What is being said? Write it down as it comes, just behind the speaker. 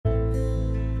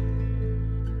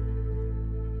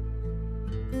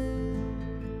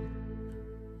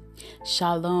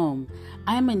Shalom.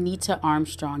 I'm Anita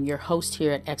Armstrong, your host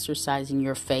here at Exercising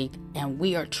Your Faith, and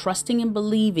we are trusting and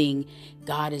believing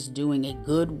God is doing a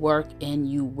good work in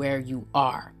you where you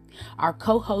are. Our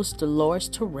co-host Dolores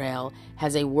Terrell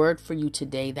has a word for you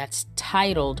today that's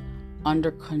titled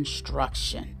Under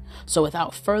Construction. So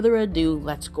without further ado,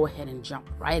 let's go ahead and jump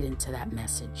right into that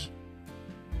message.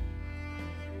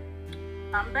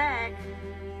 I'm back.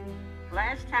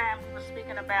 Last time we were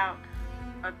speaking about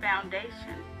a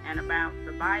foundation and about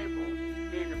the Bible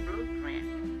being the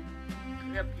blueprint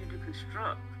to help you to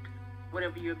construct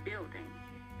whatever you're building.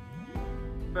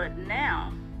 But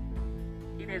now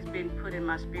it has been put in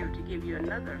my spirit to give you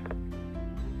another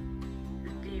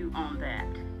view on that.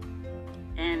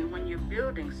 And when you're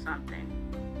building something,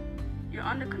 you're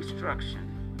under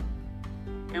construction.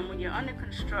 And when you're under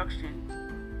construction,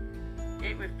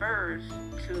 it refers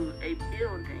to a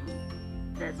building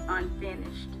that's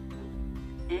unfinished,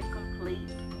 incomplete,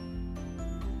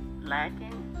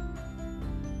 lacking.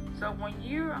 So when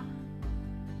you're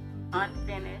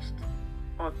unfinished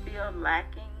or feel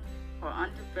lacking or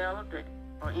undeveloped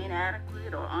or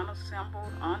inadequate or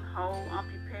unassembled, unwhole,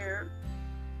 unprepared,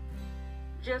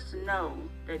 just know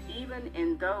that even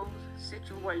in those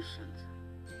situations,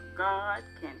 God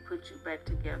can put you back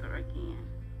together again.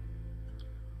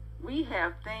 We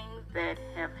have things that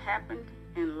have happened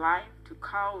in life to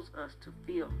cause us to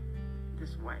feel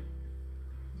this way.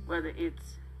 Whether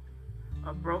it's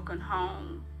a broken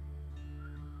home,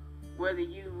 whether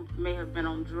you may have been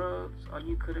on drugs, or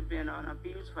you could have been an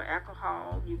abuser for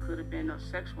alcohol, you could have been a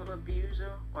sexual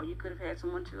abuser, or you could have had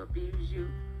someone to abuse you.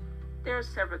 There are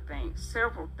several things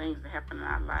that happen in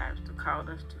our lives to cause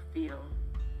us to feel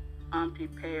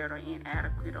unprepared or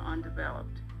inadequate or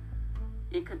undeveloped.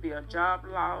 It could be a job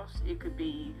loss. It could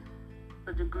be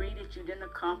a degree that you didn't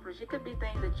accomplish. It could be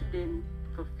things that you didn't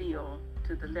fulfill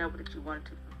to the level that you wanted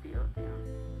to fulfill them.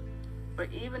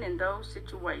 But even in those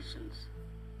situations,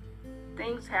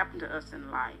 things happen to us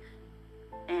in life,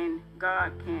 and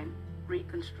God can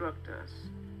reconstruct us.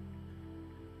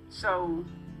 So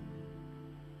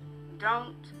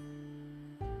don't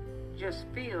just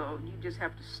feel you just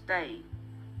have to stay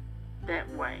that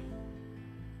way.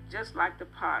 Just like the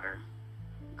potter,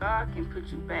 God can put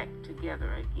you back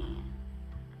together again.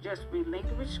 Just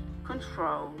relinquish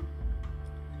control,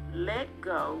 let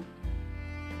go,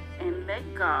 and let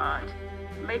God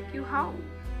make you whole.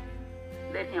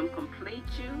 Let Him complete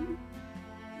you,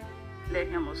 let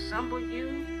Him assemble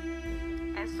you,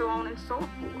 and so on and so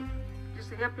forth. Just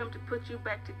to help Him to put you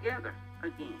back together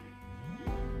again.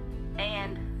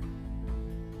 And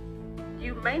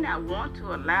you may not want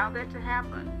to allow that to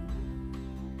happen,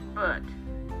 but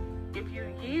if you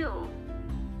yield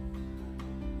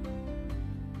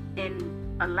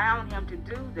in allowing Him to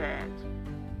do that,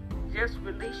 just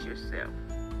release yourself.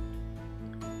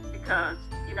 Because,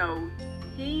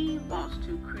 He wants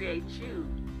to create you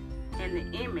in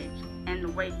the image and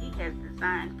the way He has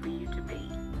designed for you to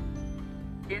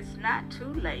be. It's not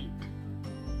too late.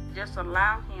 Just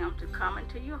allow Him to come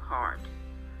into your heart.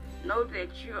 Know that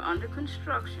you're under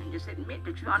construction. Just admit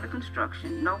that you're under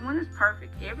construction. No one is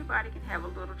perfect. Everybody can have a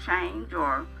little change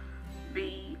or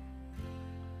be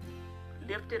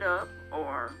lifted up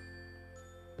or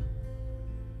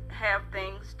have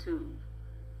things to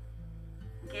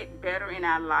get better in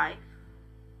our life.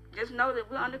 Just know that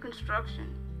we're under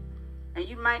construction, and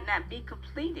you might not be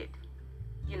completed.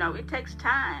 It takes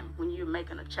time when you're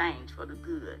making a change for the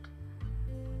good.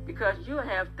 Because you'll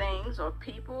have things or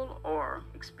people or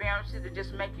experiences that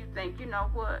just make you think, you know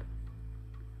what,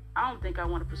 I don't think I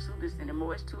want to pursue this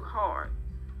anymore. It's too hard.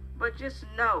 But just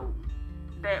know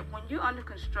that when you're under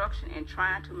construction and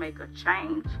trying to make a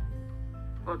change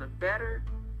for the better,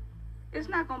 it's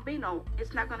not going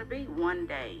to be 1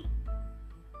 day,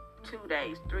 2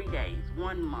 days, 3 days,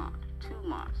 1 month, 2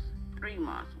 months, 3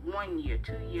 months, 1 year,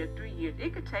 2 years, 3 years.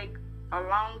 It could take a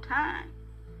long time.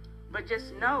 But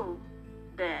just know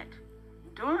that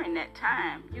during that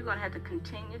time, you're going to have to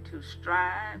continue to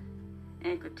strive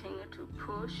and continue to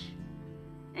push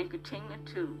and continue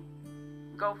to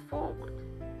go forward.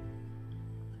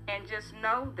 And just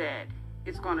know that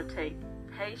it's going to take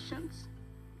patience.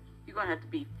 You're going to have to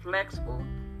be flexible,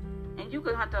 and you're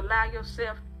going to have to allow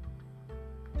yourself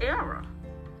error.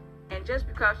 And just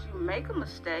because you make a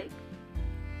mistake,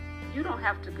 you don't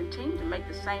have to continue to make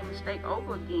the same mistake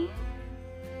over again.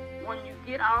 When you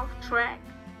get off track,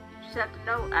 you just have to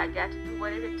know I got to do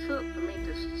whatever it took for me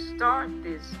to start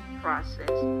this process,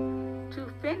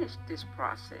 to finish this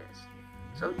process.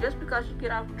 So just because you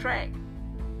get off track,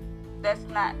 that's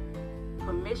not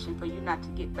permission for you not to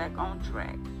get back on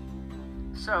track.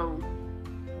 So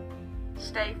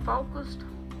stay focused,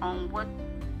 on what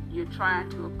you're trying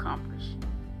to accomplish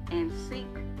and seek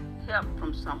help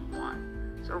from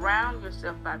someone. Surround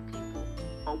yourself by people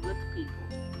or with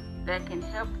people that can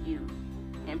help you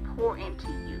and pour into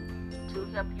you to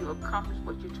help you accomplish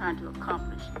what you're trying to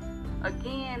accomplish.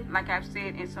 Again, like I've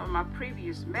said in some of my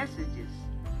previous messages,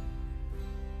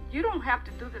 you don't have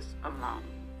to do this alone.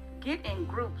 Get in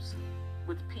groups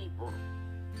with people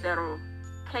that are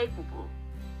capable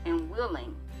and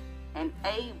willing and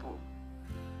able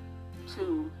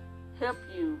to help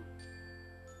you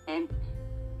and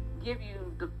give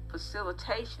you the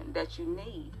facilitation that you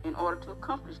need in order to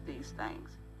accomplish these things.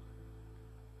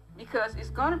 Because it's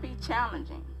going to be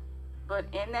challenging, but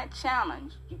in that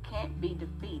challenge, you can't be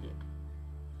defeated.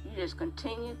 You just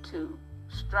continue to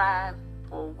strive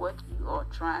for what you are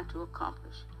trying to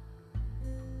accomplish.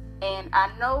 And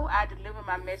I know I deliver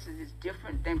my messages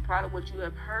different than probably what you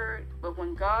have heard, but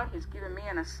when God has given me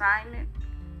an assignment,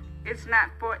 it's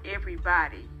not for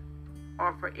everybody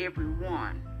or for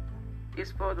everyone.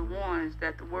 It's for the ones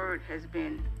that the word has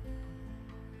been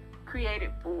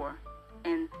created for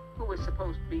and who it's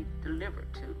supposed to be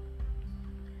delivered to.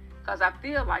 Because I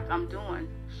feel like I'm doing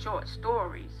short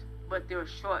stories, but they're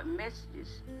short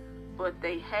messages, but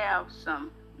they have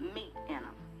some meat in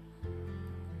them.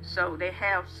 So they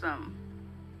have some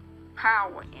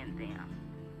power in them,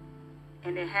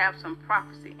 and they have some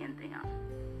prophecy in them.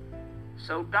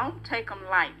 So don't take them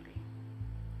lightly,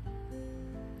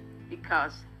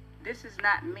 because this is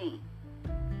not me.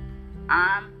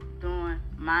 I'm doing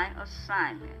my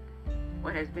assignment,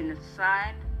 what has been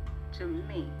assigned to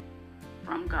me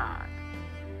from God.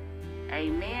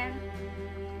 Amen,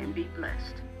 and be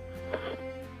blessed.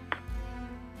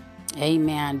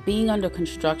 Amen. Being under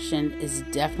construction is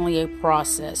definitely a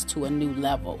process to a new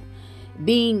level.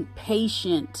 Being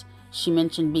patient, she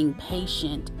mentioned being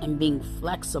patient and being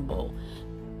flexible.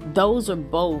 Those are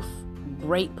both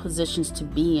great positions to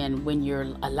be in when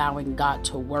you're allowing God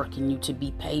to work in you, to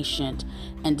be patient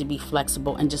and to be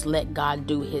flexible and just let God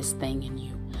do his thing in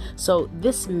you. So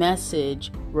this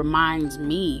message reminds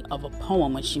me of a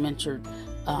poem when she mentioned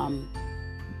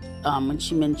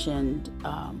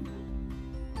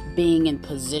being in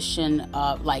position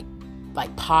of like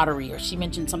pottery, or she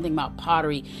mentioned something about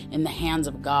pottery in the hands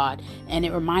of God, and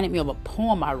it reminded me of a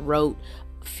poem I wrote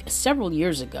several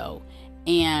years ago,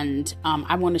 and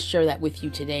I want to share that with you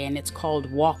today, and it's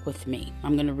called Walk With Me.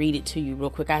 I'm going to read it to you real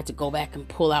quick. I had to go back and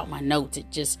pull out my notes.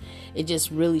 It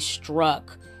just really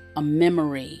struck a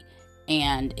memory,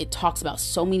 and it talks about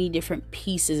so many different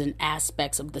pieces and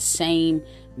aspects of the same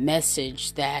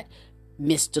message that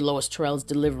Miss Dolores Terrell is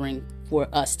delivering for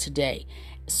us today.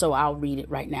 So I'll read it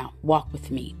right now. Walk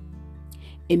with me.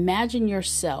 Imagine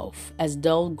yourself as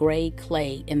dull gray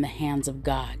clay in the hands of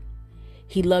God.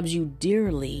 He loves you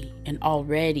dearly and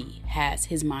already has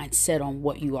his mind set on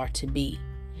what you are to be.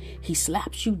 He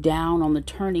slaps you down on the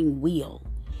turning wheel.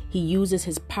 He uses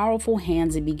his powerful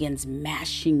hands and begins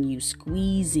mashing you,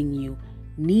 squeezing you,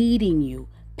 kneading you,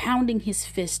 pounding his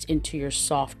fist into your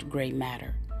soft gray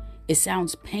matter. It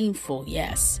sounds painful,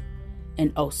 yes,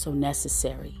 and oh so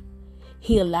necessary.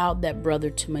 He allowed that brother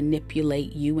to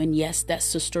manipulate you, and yes, that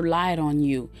sister lied on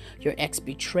you. Your ex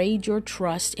betrayed your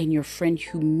trust, and your friend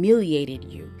humiliated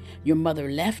you. Your mother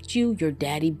left you, your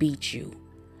daddy beat you.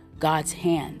 God's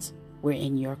hands were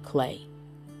in your clay.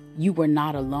 You were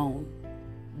not alone.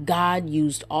 God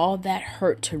used all that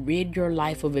hurt to rid your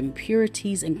life of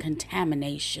impurities and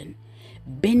contamination,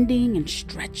 bending and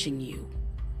stretching you.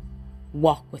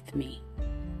 Walk with me.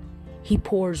 He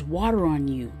pours water on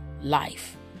you,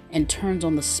 life, and turns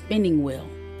on the spinning wheel,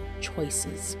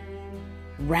 choices.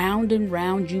 Round and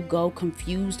round you go,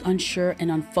 confused, unsure,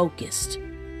 and unfocused.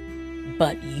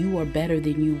 But you are better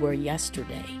than you were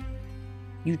yesterday.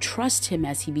 You trust him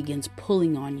as he begins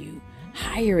pulling on you.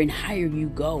 Higher and higher you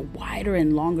go, wider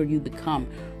and longer you become,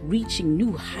 reaching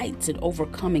new heights and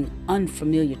overcoming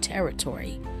unfamiliar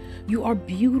territory. You are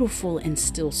beautiful and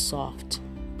still soft.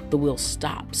 The wheel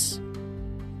stops.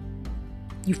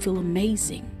 You feel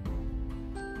amazing.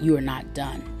 You are not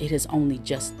done. It has only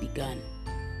just begun.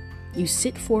 You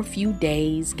sit for a few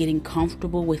days, getting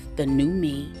comfortable with the new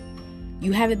me.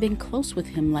 You haven't been close with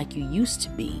him like you used to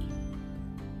be,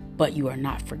 but you are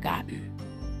not forgotten.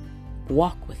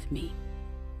 Walk with me.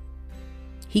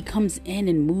 He comes in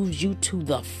and moves you to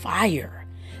the fire.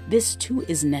 This too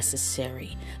is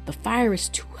necessary. The fire is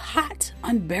too hot,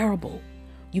 unbearable.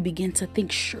 You begin to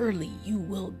think, surely you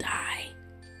will die.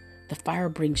 The fire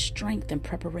brings strength and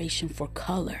preparation for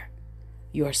color,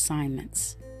 your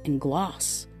assignments, and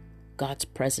gloss, God's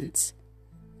presence.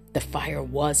 The fire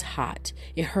was hot.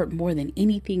 It hurt more than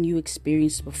anything you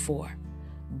experienced before.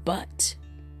 But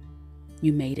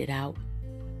You made it out.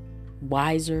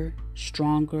 Wiser,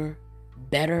 stronger,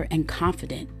 better, and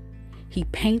confident. He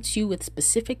paints you with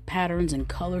specific patterns and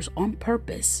colors on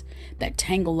purpose that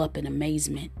tangle up in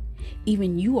amazement.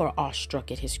 Even you are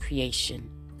awestruck at his creation.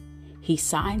 He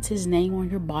signs his name on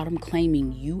your bottom,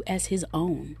 claiming you as his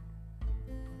own.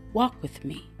 Walk with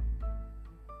me.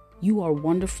 You are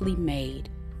wonderfully made.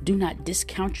 Do not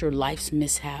discount your life's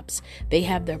mishaps. They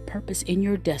have their purpose in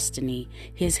your destiny.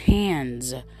 His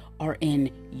hands are in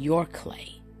your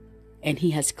clay, and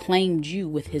he has claimed you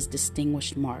with his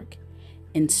distinguished mark.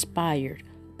 Inspired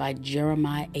by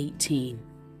Jeremiah 18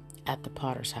 at the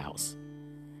Potter's House.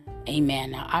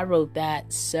 Amen. Now, I wrote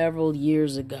that several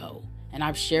years ago, and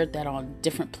I've shared that on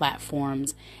different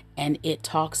platforms, and it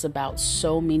talks about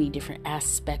so many different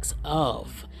aspects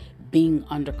of being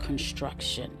under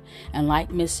construction. And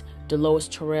like Miss Dolores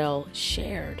Terrell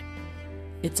shared,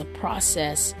 it's a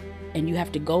process, and you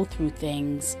have to go through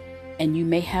things, and you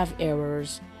may have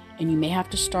errors, and you may have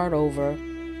to start over.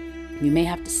 You may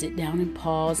have to sit down and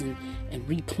pause and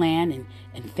replan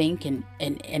and think.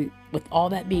 And with all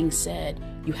that being said,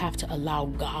 you have to allow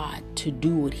God to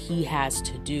do what he has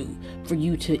to do for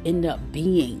you to end up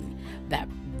being that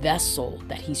vessel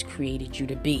that he's created you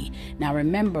to be. Now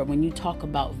remember, when you talk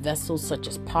about vessels such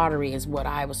as pottery, is what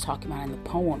I was talking about in the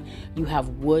poem, you have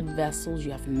wood vessels,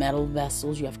 you have metal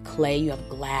vessels, you have clay, you have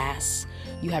glass,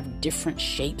 you have different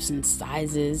shapes and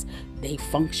sizes. They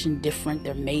function different.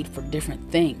 They're made for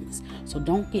different things. So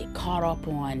don't get caught up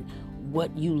on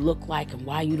what you look like and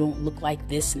why you don't look like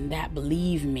this and that.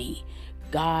 Believe me,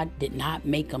 God did not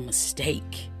make a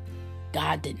mistake.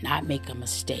 God did not make a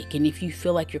mistake. And if you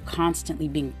feel like you're constantly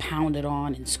being pounded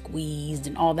on and squeezed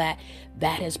and all that,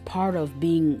 that is part of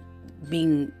being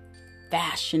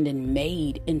fashioned and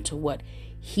made into what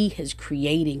he is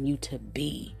creating you to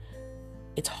be.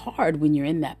 It's hard when you're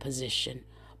in that position,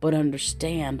 but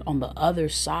understand on the other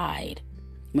side,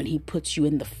 when he puts you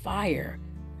in the fire,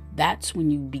 that's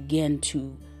when you begin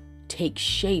to take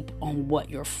shape on what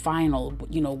your final,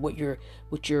 what your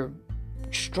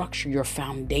structure, your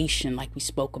foundation, like we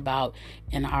spoke about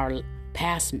in our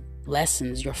past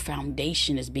lessons, your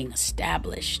foundation is being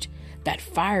established. That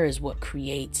fire is what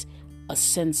creates a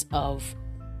sense of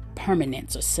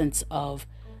permanence, a sense of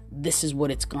this is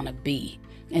what it's going to be.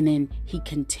 And then he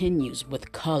continues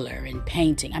with color and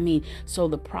painting. So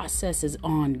the process is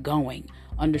ongoing.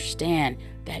 Understand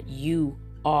that you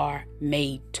are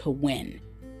made to win.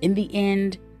 In the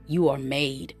end, you are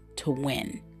made to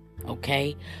win.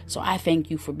 Okay, so I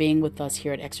thank you for being with us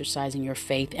here at Exercising Your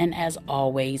Faith. And as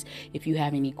always, if you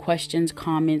have any questions,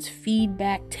 comments,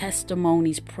 feedback,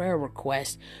 testimonies, prayer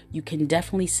requests, you can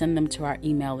definitely send them to our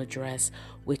email address,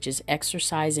 which is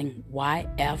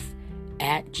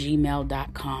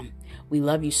exercisingyf@gmail.com. We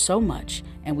love you so much,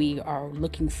 and we are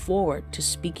looking forward to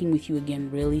speaking with you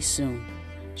again really soon.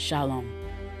 Shalom.